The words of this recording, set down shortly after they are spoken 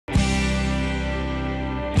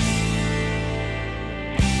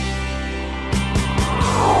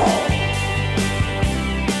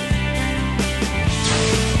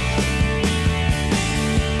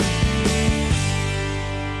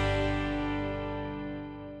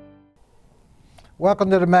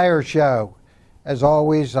Welcome to the Mayor Show. As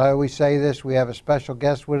always, I always say this, we have a special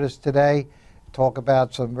guest with us today. Talk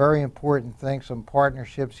about some very important things, some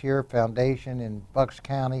partnerships here, foundation in Bucks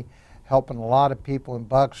County, helping a lot of people in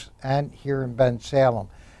Bucks and here in Bensalem.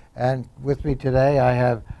 And with me today, I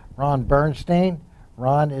have Ron Bernstein.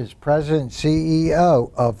 Ron is President and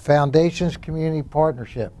CEO of Foundations Community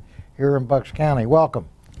Partnership here in Bucks County. Welcome.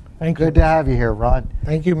 Thank you. Good to have you here, Ron.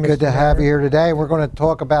 Thank you, Mr. Good to have you Mayor. here today. We're going to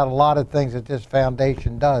talk about a lot of things that this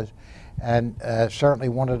foundation does. And certainly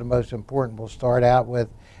one of the most important we'll start out with,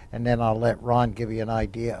 and then I'll let Ron give you an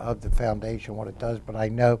idea of the foundation, what it does. But I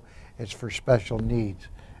know it's for special needs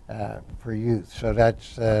for youth. So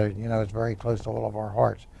that's, it's very close to all of our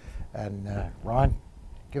hearts. And Ron,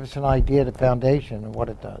 give us an idea of the foundation and what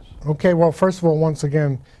it does. Okay, well, first of all, once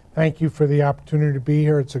again, thank you for the opportunity to be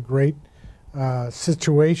here. It's a great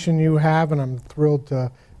situation you have, and I'm thrilled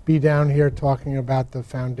to be down here talking about the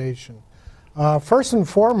foundation. First and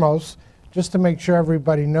foremost, just to make sure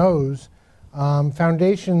everybody knows,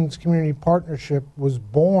 Foundations Community Partnership was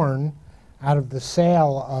born out of the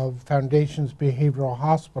sale of Foundations Behavioral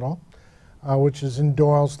Hospital, which is in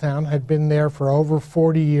Doylestown, had been there for over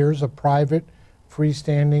 40 years, a private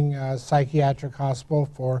freestanding psychiatric hospital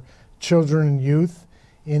for children and youth.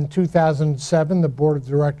 In 2007, the board of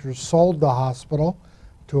directors sold the hospital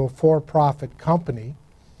to a for-profit company.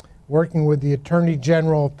 Working with the Attorney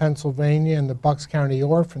General of Pennsylvania and the Bucks County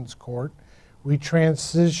Orphans Court, we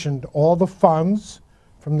transitioned all the funds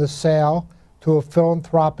from the sale to a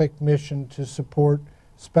philanthropic mission to support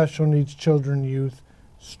special needs children and youth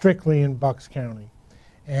strictly in Bucks County.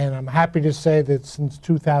 And I'm happy to say that since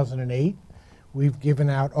 2008, we've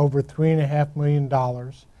given out over $3.5 million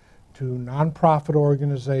to nonprofit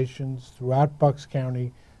organizations throughout Bucks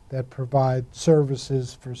County that provide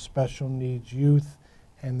services for special needs youth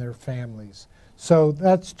and their families. So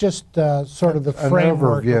that's just sort of the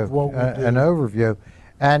framework of what we do. An overview.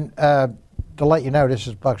 And to let you know, this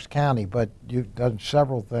is Bucks County, but you've done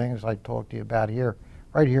several things I talked to you about here,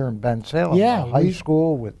 right here in Bensalem. Yeah, high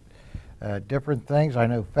school with different things. I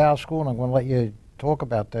know Fowl School, and I'm going to let you talk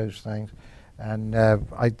about those things. And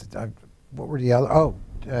what were the other? Oh,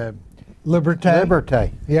 Liberté.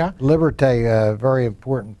 Liberté. Yeah. Liberté, a very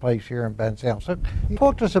important place here in Bensalem. So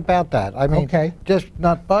talk to us about that. I mean, Okay. just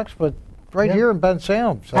not Bucks, but right here in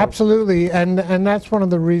Bensalem. So. Absolutely, and that's one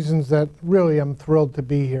of the reasons that really I'm thrilled to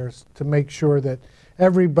be here, is to make sure that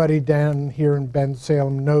everybody down here in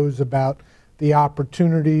Bensalem knows about the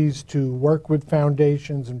opportunities to work with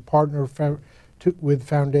foundations and partner with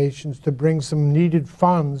foundations to bring some needed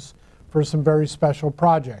funds for some very special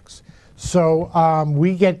projects. So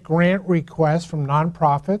we get grant requests from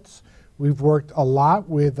nonprofits. We've worked a lot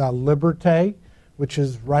with Liberté, which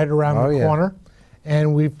is right around the corner.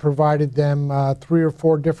 And we've provided them 3 or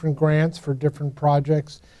 4 different grants for different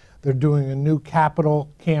projects. They're doing a new capital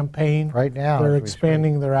campaign. Right now. They're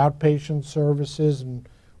expanding their outpatient services, and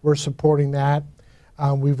we're supporting that.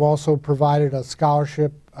 We've also provided a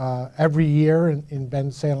scholarship every year in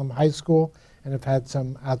Bensalem High School, and have had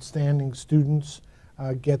some outstanding students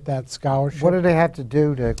get that scholarship. What do they have to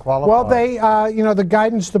do to qualify? Well, they, the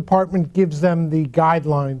guidance department gives them the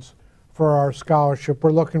guidelines for our scholarship.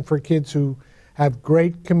 We're looking for kids who have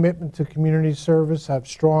great commitment to community service, have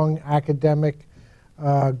strong academic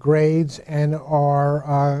grades, and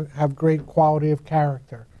have great quality of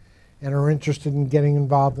character, and are interested in getting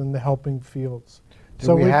involved in the helping fields.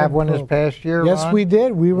 Did we have one this past year, Yes, Ron? we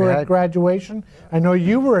did. We were at graduation. I know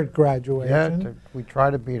you were at graduation. Yeah, we try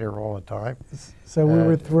to be there all the time. So we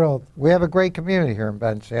were thrilled. We have a great community here in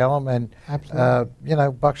Bensalem, and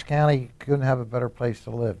Absolutely. Bucks County couldn't have a better place to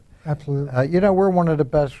live. Absolutely. We're one of the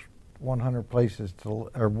best 100 places to,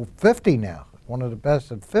 or 50 now, one of the best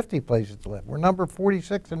of 50 places to live. We're number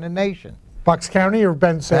 46 in the nation. Bucks County or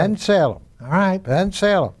Bensalem? Bensalem. All right.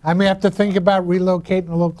 Bensalem. I may have to think about relocating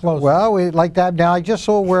a little closer. Well, we like that. Now, I just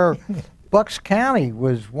saw where Bucks County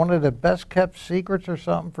was one of the best kept secrets or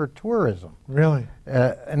something for tourism. Really?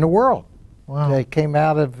 In the world. Wow. They came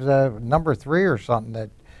out of number 3 or something, that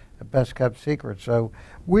the best kept secret. So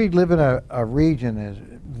we live in a region that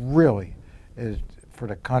really is, for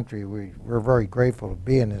the country, we're very grateful to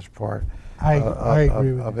be in this part I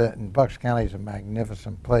agree with of it. And Bucks County is a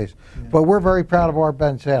magnificent place. Yeah. But we're very proud of our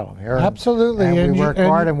Bensalem here. Absolutely. And we work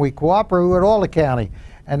hard, and we cooperate with all the county.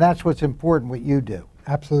 And that's what's important, what you do.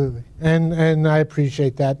 Absolutely. And I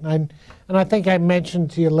appreciate that. And I think I mentioned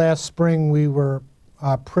to you last spring we were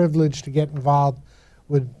privileged to get involved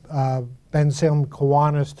with Bensalem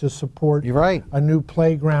Kiwanis to support a new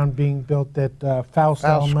playground being built at Faust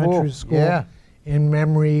Elementary School in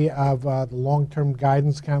memory of the long-term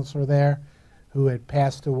guidance counselor there, who had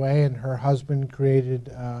passed away, and her husband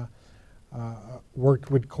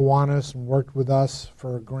worked with Kiwanis and worked with us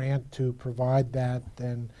for a grant to provide that,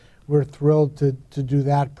 and we're thrilled to do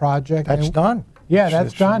that project. That's done. Yeah,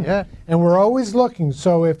 that's done. Yeah. And we're always looking.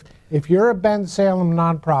 So if you're a Bensalem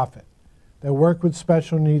nonprofit that work with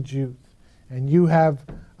special needs youth and you have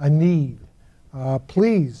a need,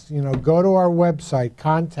 please, go to our website,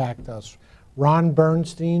 contact us. Ron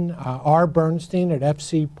Bernstein, R. Bernstein at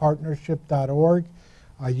fcpartnership.org.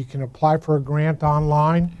 You can apply for a grant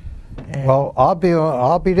online. Well, I'll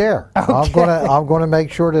be there. Okay. I'm gonna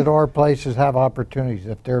make sure that our places have opportunities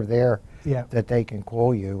if they're there, Yeah. that they can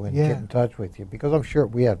call you and get in touch with you, because I'm sure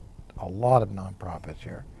we have a lot of nonprofits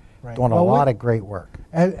here doing a lot of great work.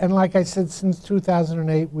 And like I said, since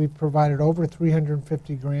 2008, we've provided over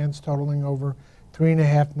 350 grants totaling over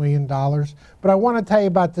 $3.5 million. But I want to tell you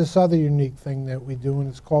about this other unique thing that we do, and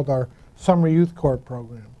it's called our Summer Youth Corps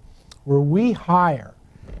program, where we hire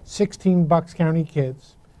 16 Bucks County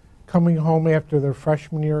kids coming home after their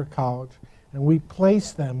freshman year of college, and we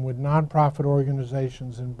place them with nonprofit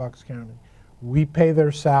organizations in Bucks County. We pay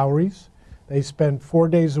their salaries. They spend 4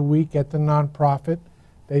 days a week at the nonprofit.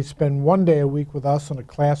 They spend 1 day a week with us in a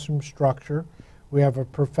classroom structure. We have a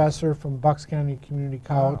professor from Bucks County Community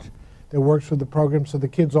College that works with the program, so the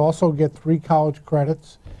kids also get 3 college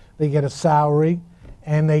credits. They get a salary,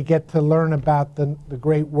 and they get to learn about the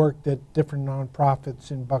great work that different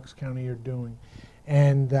nonprofits in Bucks County are doing.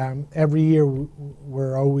 And every year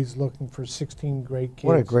we're always looking for 16 great kids.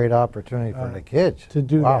 What a great opportunity for the kids to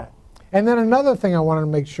do that. And then another thing I wanted to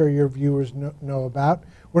make sure your viewers know about,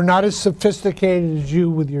 we're not as sophisticated as you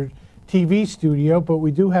with your TV studio, but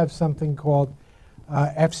we do have something called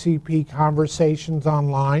FCP Conversations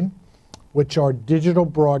Online, which are digital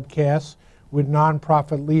broadcasts with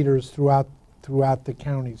nonprofit leaders throughout the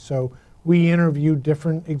county. So we interview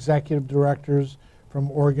different executive directors from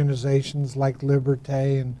organizations like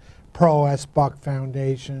Liberté and Pearl S. Buck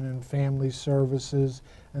Foundation and Family Services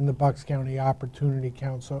and the Bucks County Opportunity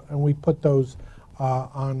Council, and we put those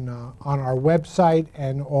on our website,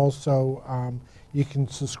 and also you can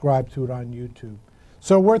subscribe to it on YouTube.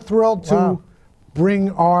 So we're thrilled to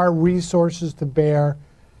bring our resources to bear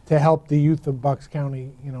to help the youth of Bucks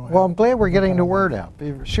County. Well, I'm glad we're getting the word out.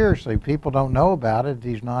 Seriously, people don't know about it.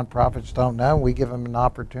 These nonprofits don't know. We give them an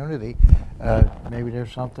opportunity. Maybe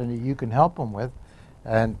there's something that you can help them with.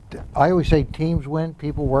 And I always say teams win.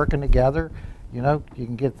 People working together, you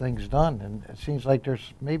can get things done. And it seems like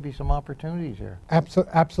there's maybe some opportunities here.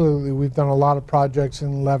 Absolutely. We've done a lot of projects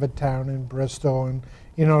in Levittown and Bristol, and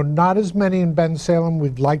not as many in Bensalem.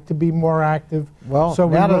 We'd like to be more active. Well, so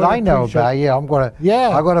now that I know about you, I'm going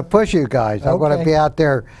to push you guys. I'm going to be out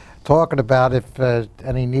there talking about if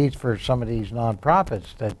any needs for some of these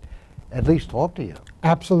nonprofits that at least talk to you.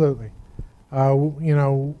 Absolutely.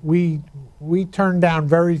 We turn down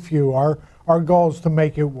very few. Our goal is to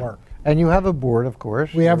make it work. And you have a board, of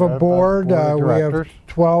course. We have a board. We have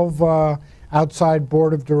 12 outside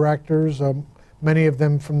board of directors, many of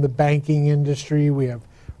them from the banking industry. We have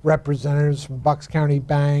representatives from Bucks County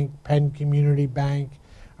Bank, Penn Community Bank,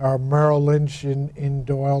 Merrill Lynch in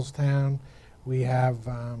Doylestown. We have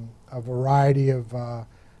a variety of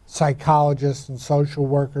psychologists and social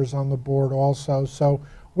workers on the board also. So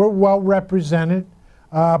we're well represented,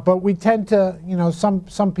 but we tend to,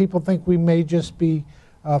 some people think we may just be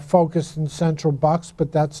focused in Central Bucks,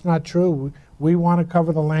 but that's not true. We want to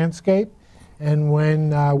cover the landscape, and when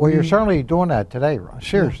well, you're certainly doing that today, Ron.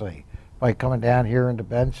 Seriously, by coming down here into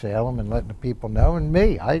Bensalem and letting the people know, and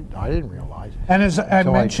me, I didn't realize. And as I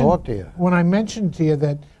mentioned, talked to you. When I mentioned to you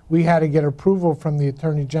that we had to get approval from the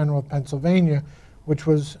Attorney General of Pennsylvania, which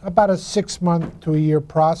was about a 6-month to a year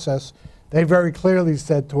process, they very clearly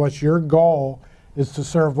said to us, your goal is to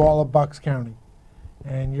serve all of Bucks County,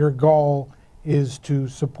 and your goal is to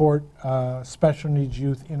support special needs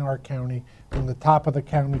youth in our county, from the top of the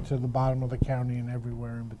county to the bottom of the county and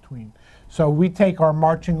everywhere in between. So we take our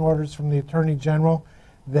marching orders from the Attorney General.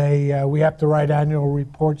 We have to write annual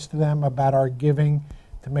reports to them about our giving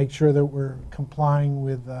to make sure that we're complying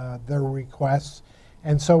with their requests.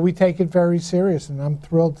 And so we take it very serious, and I'm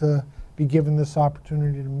thrilled to be given this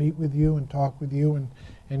opportunity to meet with you and talk with you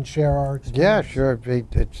and share our experience. Yeah, sure.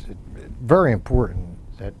 It's very important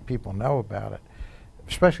that people know about it,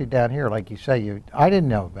 especially down here. Like you say, I didn't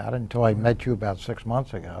know about it until I met you about 6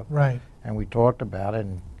 months ago. Right. And we talked about it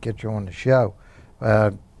and get you on the show.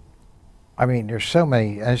 I mean, there's so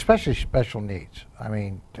many, and especially special needs. I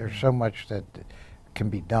mean, there's so much that can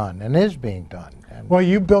be done and is being done. And well,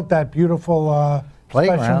 you built that beautiful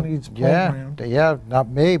special needs playground. Yeah, not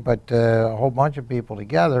me, but a whole bunch of people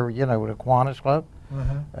together, with a Kiwanis Club.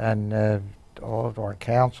 Uh-huh. And all of our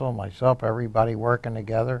council, myself, everybody working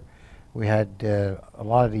together. We had a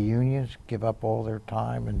lot of the unions give up all their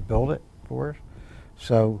time and build it for us.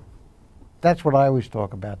 So that's what I always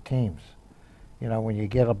talk about, teams. You know, when you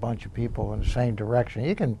get a bunch of people in the same direction,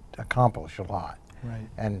 you can accomplish a lot. Right.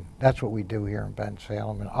 And that's what we do here in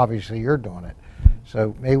Bensalem, and obviously you're doing it.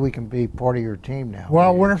 So maybe we can be part of your team now.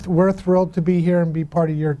 Well, we're thrilled to be here and be part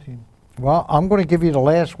of your team. Well, I'm going to give you the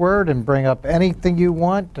last word and bring up anything you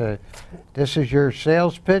want. This is your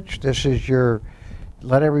sales pitch. This is your,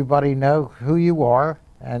 let everybody know who you are.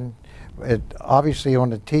 And obviously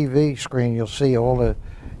on the TV screen, you'll see all the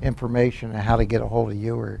information on how to get a hold of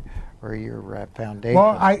you or your foundation.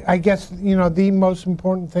 Well, I guess, you know, the most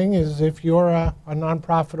important thing is if you're a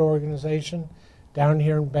nonprofit organization down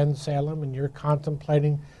here in Bensalem and you're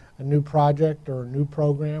contemplating a new project or a new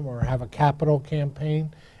program or have a capital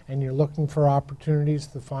campaign and you're looking for opportunities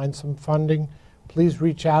to find some funding, please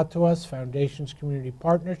reach out to us, Foundations Community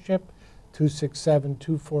Partnership,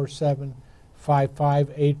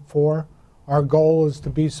 267-247-5584. Our goal is to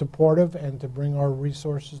be supportive and to bring our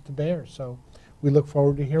resources to bear. So we look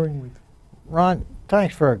forward to hearing with you. Ron,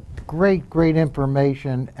 thanks for great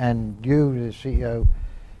information, and you, the CEO,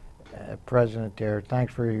 President there,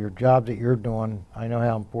 thanks for your job that you're doing. I know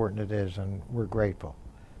how important it is, and we're grateful.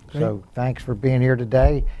 Great. So thanks for being here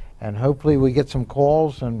today, and hopefully we get some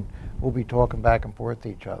calls, and we'll be talking back and forth to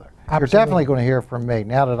each other. Absolutely. You're definitely going to hear from me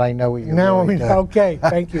now that I know what you're Now really we doing. know. Okay,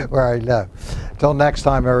 thank you. All right, no. Till next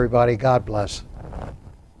time, everybody, God bless.